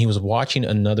and he was watching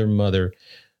another mother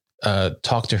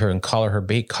talk to her and cuddle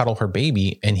her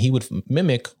baby. And he would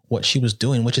mimic what she was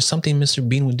doing, which is something Mr.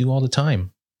 Bean would do all the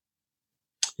time.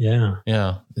 Yeah.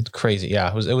 Yeah. It's crazy. Yeah.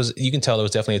 It was, you can tell it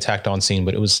was definitely a tacked on scene,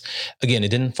 but it was, again, it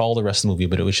didn't follow the rest of the movie,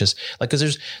 but it was just like,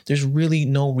 because there's really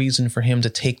no reason for him to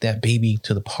take that baby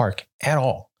to the park at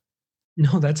all.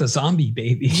 No, that's a zombie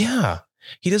baby. Yeah.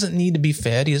 He doesn't need to be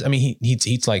fed. He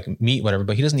eats like meat, whatever,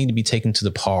 but he doesn't need to be taken to the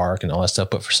park and all that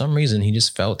stuff. But for some reason, he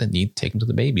just felt the need to take him to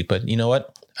the baby. But you know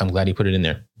what? I'm glad he put it in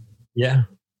there. Yeah.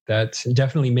 That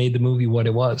definitely made the movie what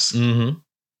it was. Mm-hmm.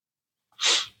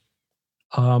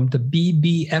 The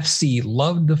BBFC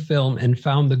loved the film and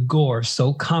found the gore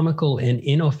so comical and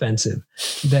inoffensive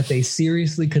that they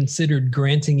seriously considered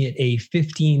granting it a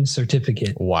 15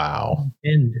 certificate. Wow.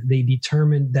 And they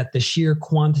determined that the sheer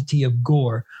quantity of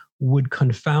gore would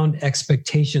confound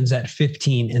expectations at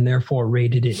 15 and therefore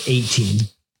rated it 18.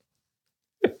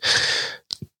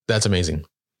 That's amazing.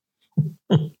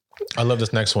 I love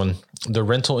this next one. The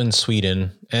rental in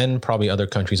Sweden and probably other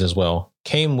countries as well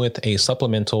came with a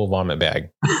supplemental vomit bag.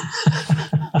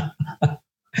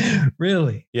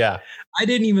 Really? Yeah. I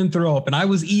didn't even throw up and I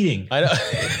was eating. I know.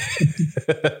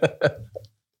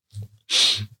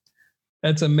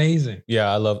 That's amazing.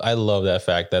 Yeah, I love that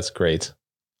fact. That's great.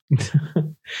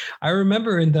 I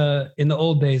remember in the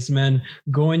old days, man,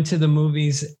 going to the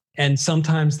movies and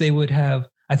sometimes they would have,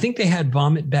 I think they had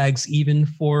vomit bags even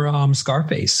for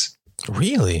Scarface.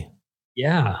 Really?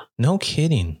 Yeah. No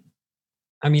kidding.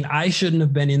 I mean, I shouldn't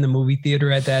have been in the movie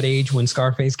theater at that age when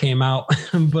Scarface came out,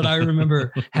 but I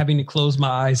remember having to close my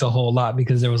eyes a whole lot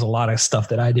because there was a lot of stuff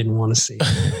that I didn't want to see.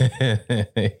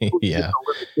 Yeah.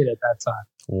 Kid at that time.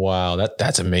 Wow,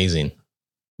 that's amazing.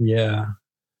 Yeah.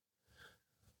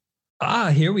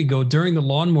 Here we go. During the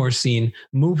lawnmower scene,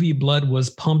 movie blood was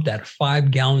pumped at 5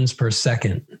 gallons per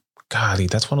second. Golly,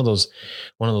 that's one of those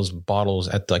bottles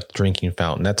at like drinking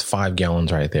fountain. That's 5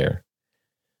 gallons right there.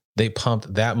 They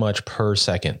pumped that much per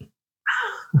second.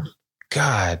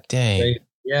 God dang.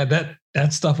 Yeah,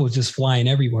 that stuff was just flying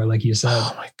everywhere, like you said.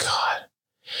 Oh my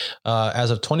God.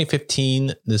 As of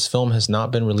 2015, this film has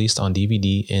not been released on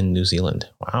DVD in New Zealand.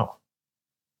 Wow.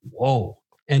 Whoa.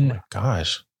 And oh my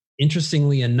gosh.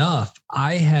 Interestingly enough,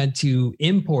 I had to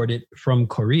import it from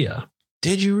Korea.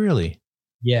 Did you really?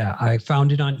 Yeah, I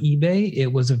found it on eBay.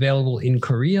 It was available in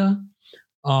Korea.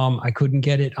 I couldn't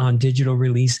get it on digital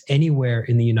release anywhere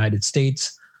in the United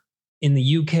States. In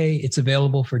the UK, it's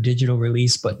available for digital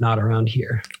release, but not around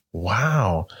here.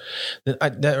 Wow.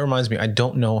 That reminds me, I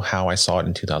don't know how I saw it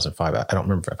in 2005. I don't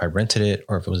remember if I rented it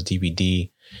or if it was DVD.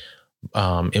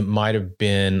 It might have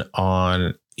been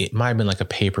like a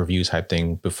pay-per-view type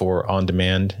thing before on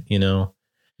demand, you know,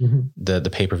 the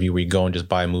pay-per-view where you go and just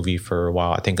buy a movie for a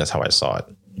while. I think that's how I saw it.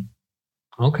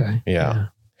 Okay. Yeah.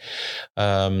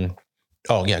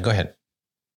 Oh, yeah, go ahead.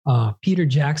 Peter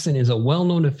Jackson is a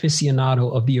well-known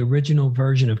aficionado of the original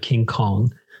version of King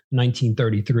Kong,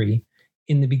 1933.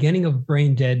 In the beginning of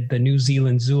Brain Dead, the New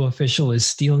Zealand zoo official is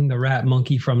stealing the rat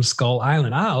monkey from Skull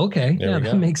Island. Okay. Yeah,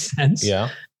 that makes sense. Yeah.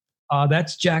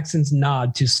 That's Jackson's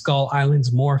nod to Skull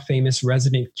Island's more famous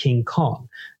resident, King Kong.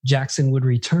 Jackson would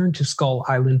return to Skull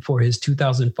Island for his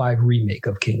 2005 remake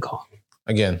of King Kong.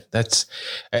 Again, that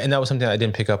was something I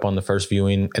didn't pick up on the first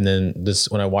viewing. And then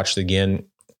when I watched it again,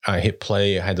 I hit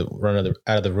play. I had to run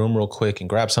out of the room real quick and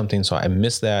grab something. So I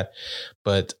missed that,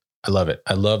 but I love it.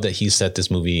 I love that he set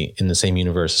this movie in the same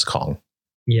universe as Kong.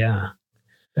 Yeah.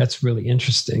 That's really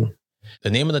interesting. The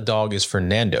name of the dog is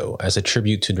Fernando, as a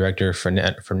tribute to director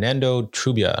Fernando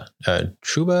Trueba.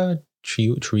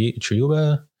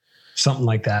 Trueba? Something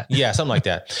like that. Yeah, something like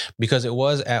that. Because it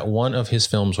was at one of his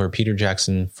films where Peter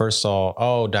Jackson first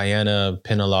saw, Diana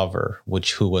Penalover,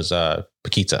 who was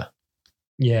Paquita.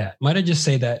 Yeah. Might I just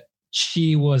say that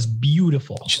she was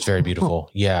beautiful. She's very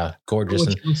beautiful. Yeah, gorgeous.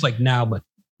 What she looks like now, but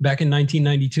back in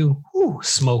 1992,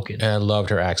 smoking. And I loved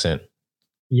her accent.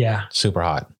 Yeah. Super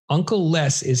hot. Uncle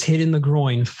Les is hit in the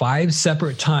groin 5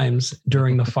 separate times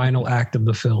during the final act of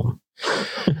the film.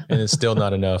 And it's still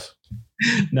not enough.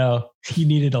 No, he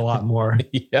needed a lot more.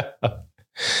 Yeah.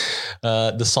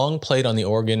 The song played on the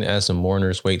organ as the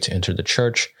mourners wait to enter the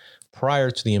church prior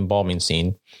to the embalming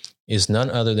scene is none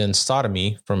other than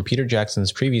Sodomy from Peter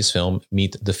Jackson's previous film,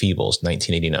 Meet the Feebles,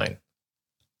 1989.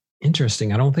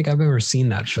 Interesting. I don't think I've ever seen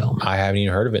that film. I haven't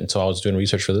even heard of it until I was doing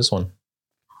research for this one.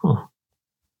 Huh.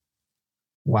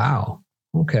 Wow.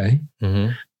 Okay.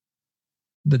 Mm-hmm.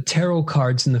 The tarot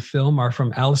cards in the film are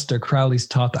from Aleister Crowley's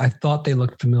Thoth. I thought they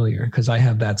looked familiar because I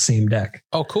have that same deck.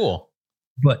 Oh, cool.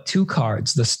 But 2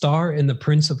 cards, the Star and the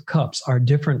Prince of Cups, are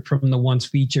different from the ones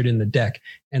featured in the deck,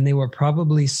 and they were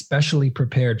probably specially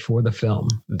prepared for the film.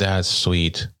 That's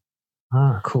sweet.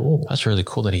 Cool. That's really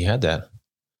cool that he had that.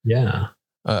 Yeah.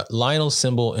 Lionel's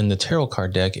symbol in the tarot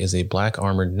card deck is a black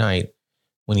armored knight.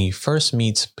 When he first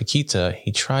meets Paquita,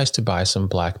 he tries to buy some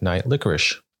Black Knight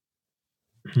licorice.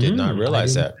 Did not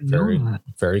realize that.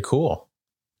 Very cool.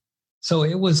 So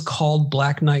it was called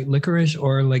Black Knight licorice,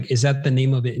 or is that the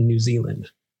name of it in New Zealand?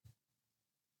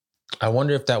 I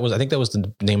wonder if I think that was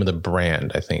the name of the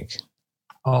brand, I think.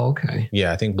 Oh, okay.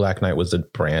 Yeah, I think Black Knight was the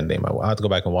brand name. I'll have to go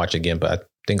back and watch it again, but I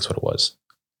think that's what it was.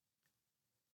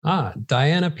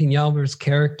 Diana Penalver's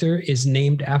character is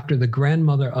named after the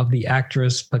grandmother of the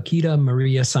actress Paquita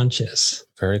Maria Sanchez.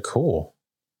 Very cool.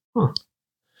 Huh.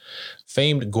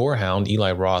 Famed gorehound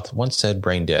Eli Roth once said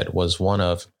Brain Dead was one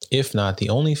of, if not the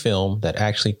only film that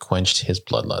actually quenched his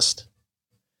bloodlust.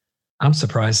 I'm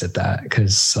surprised at that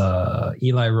because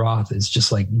Eli Roth is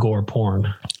just like gore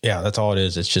porn. Yeah, that's all it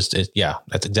is. That's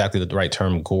exactly the right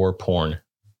term, gore porn.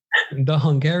 The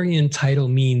Hungarian title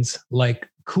means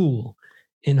cool.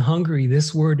 In Hungary,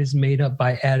 this word is made up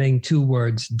by adding 2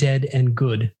 words, dead and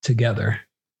good, together.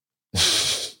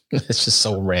 It's just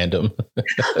so random.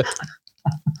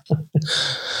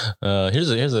 Here's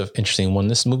an interesting one.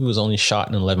 This movie was only shot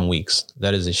in 11 weeks.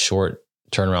 That is a short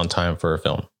turnaround time for a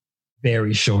film.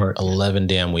 Very short. 11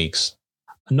 damn weeks.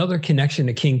 Another connection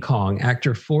to King Kong,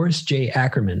 actor Forrest J.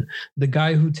 Ackerman, the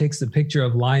guy who takes the picture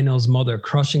of Lionel's mother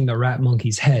crushing the rat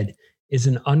monkey's head, is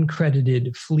an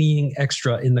uncredited fleeing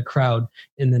extra in the crowd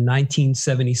in the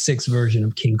 1976 version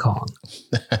of King Kong.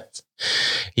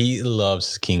 He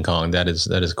loves King Kong. That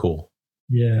is cool.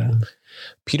 Yeah.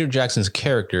 Peter Jackson's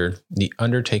character, the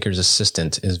Undertaker's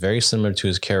assistant, is very similar to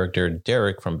his character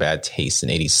Derek from Bad Taste in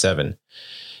 87.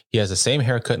 He has the same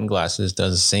haircut and glasses,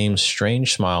 does the same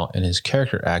strange smile, and his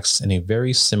character acts in a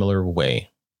very similar way.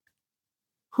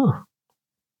 Huh.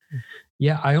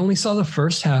 Yeah, I only saw the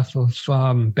first half of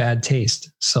Bad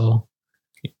Taste, so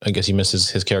I guess he misses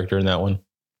his character in that one.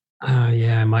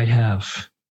 Yeah, I might have.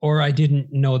 Or I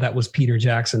didn't know that was Peter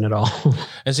Jackson at all.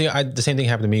 And see, the same thing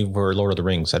happened to me for Lord of the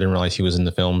Rings. I didn't realize he was in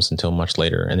the films until much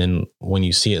later. And then when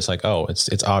you see it, it's like, oh,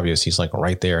 it's obvious. He's like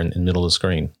right there in the middle of the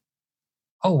screen.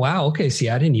 Oh, wow. Okay. See,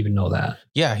 I didn't even know that.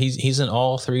 Yeah, he's in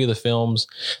all three of the films.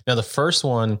 Now, the first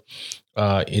one,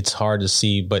 it's hard to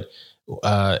see, but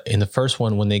in the first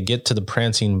one, when they get to the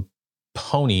prancing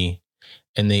pony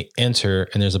and they enter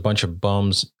and there's a bunch of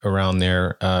bums around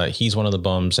there, he's one of the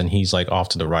bums and he's like off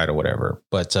to the right or whatever.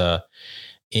 But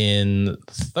in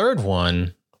the third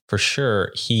one, for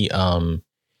sure, he's one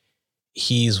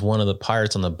of the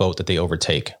pirates on the boat that they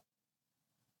overtake.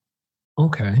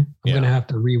 Okay. I'm going to have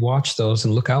to rewatch those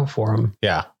and look out for them.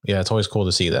 Yeah. Yeah. It's always cool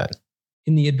to see that.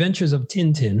 In The Adventures of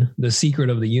Tintin, The Secret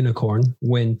of the Unicorn,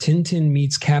 when Tintin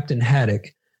meets Captain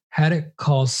Haddock, Haddock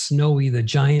calls Snowy the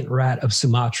giant rat of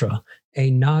Sumatra, a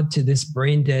nod to this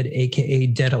brain dead, aka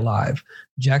Dead Alive.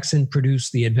 Jackson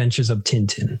produced The Adventures of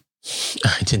Tintin.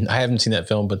 I haven't seen that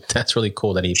film, but that's really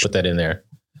cool that he put that in there.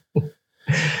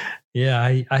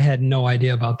 Yeah, I had no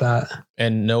idea about that.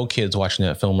 And no kids watching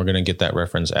that film are going to get that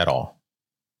reference at all.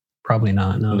 Probably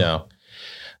not. No.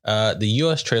 The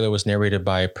U.S. trailer was narrated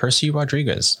by Percy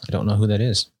Rodriguez. I don't know who that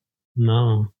is.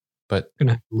 No. But I'm going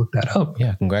to have to look that up.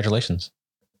 Yeah, congratulations.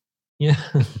 Yeah.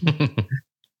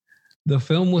 The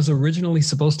film was originally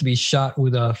supposed to be shot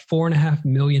with a $4.5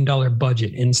 million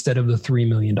budget instead of the $3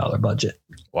 million budget.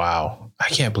 Wow. I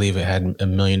can't believe it had $1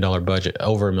 million budget,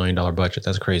 over $1 million budget.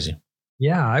 That's crazy.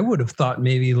 Yeah, I would have thought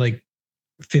maybe like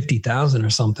 50,000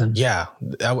 or something. Yeah.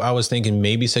 I was thinking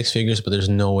maybe six figures, but there's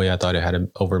no way I thought it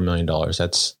had over $1 million. Wow.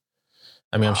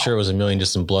 I'm sure it was $1 million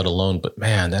just in blood alone, but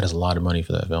man, that is a lot of money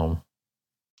for that film.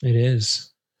 It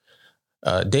is.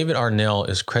 David Arnell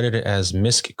is credited as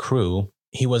Misk Crew.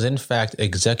 He was, in fact,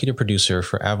 executive producer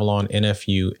for Avalon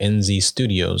NFU NZ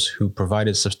Studios, who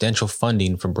provided substantial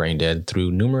funding for Braindead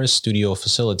through numerous studio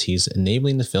facilities,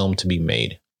 enabling the film to be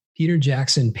made. Peter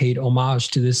Jackson paid homage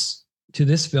to this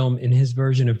film in his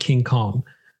version of King Kong.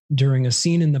 During a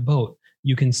scene in the boat,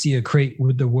 you can see a crate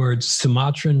with the words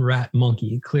Sumatran rat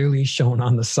monkey clearly shown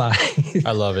on the side.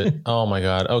 I love it. Oh my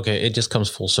God. Okay. It just comes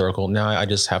full circle. Now I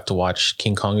just have to watch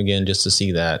King Kong again just to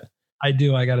see that. I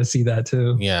do. I got to see that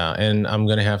too. Yeah. And I'm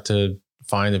going to have to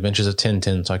find Adventures of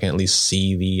Tintin so I can at least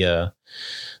see the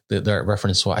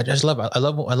reference. So I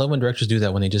love when directors do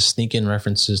that, when they just sneak in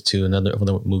references to another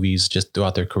movies just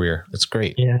throughout their career. It's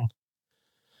great. Yeah.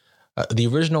 The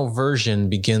original version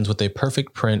begins with a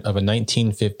perfect print of a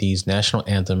 1950s national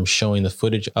anthem showing the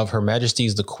footage of Her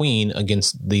Majesty's the Queen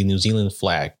against the New Zealand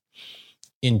flag.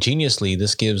 Ingeniously,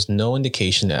 this gives no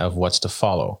indication of what's to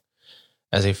follow.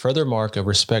 As a further mark of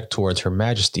respect towards Her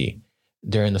Majesty,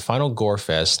 during the final gore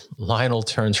fest, Lionel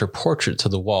turns her portrait to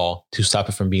the wall to stop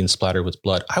it from being splattered with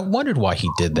blood. I wondered why he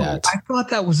did that. I thought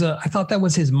that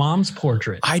was his mom's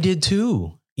portrait. I did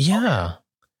too. Yeah.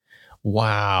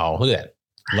 Wow. Look at that.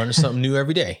 Learning something new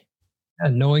every day. Yeah,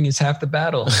 knowing is half the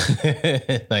battle.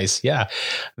 Nice. Yeah.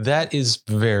 That is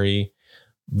very,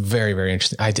 very, very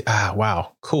interesting.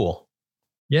 Wow. Cool.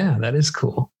 Yeah, that is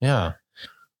cool. Yeah.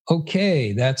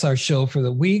 Okay, that's our show for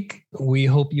the week. We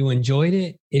hope you enjoyed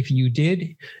it. If you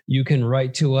did, you can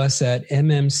write to us at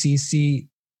mmcc.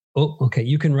 Oh, okay.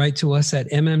 You can write to us at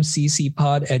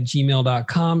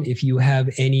mmccpod@gmail.com if you have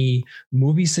any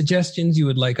movie suggestions you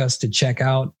would like us to check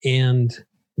out and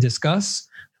discuss.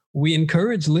 We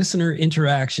encourage listener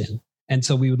interaction, and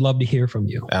so we would love to hear from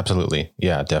you. Absolutely.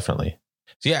 Yeah, definitely.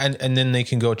 So yeah, and then they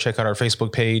can go check out our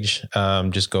Facebook page.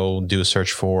 Just go do a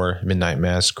search for Midnight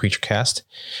Mass Creature Cast,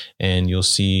 and you'll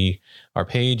see our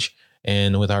page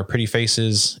and with our pretty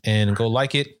faces, and go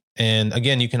like it. And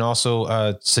again, you can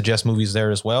also suggest movies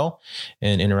there as well,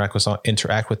 and interact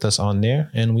with us on there.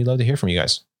 And we love to hear from you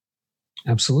guys.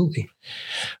 Absolutely.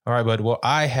 All right, bud. Well,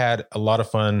 I had a lot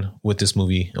of fun with this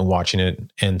movie and watching it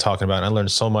and talking about it. I learned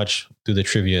so much through the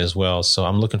trivia as well. So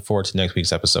I'm looking forward to next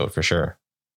week's episode for sure.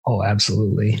 Oh,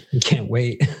 absolutely. I can't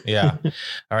wait. Yeah.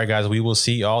 All right, guys. We will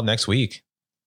see y'all next week.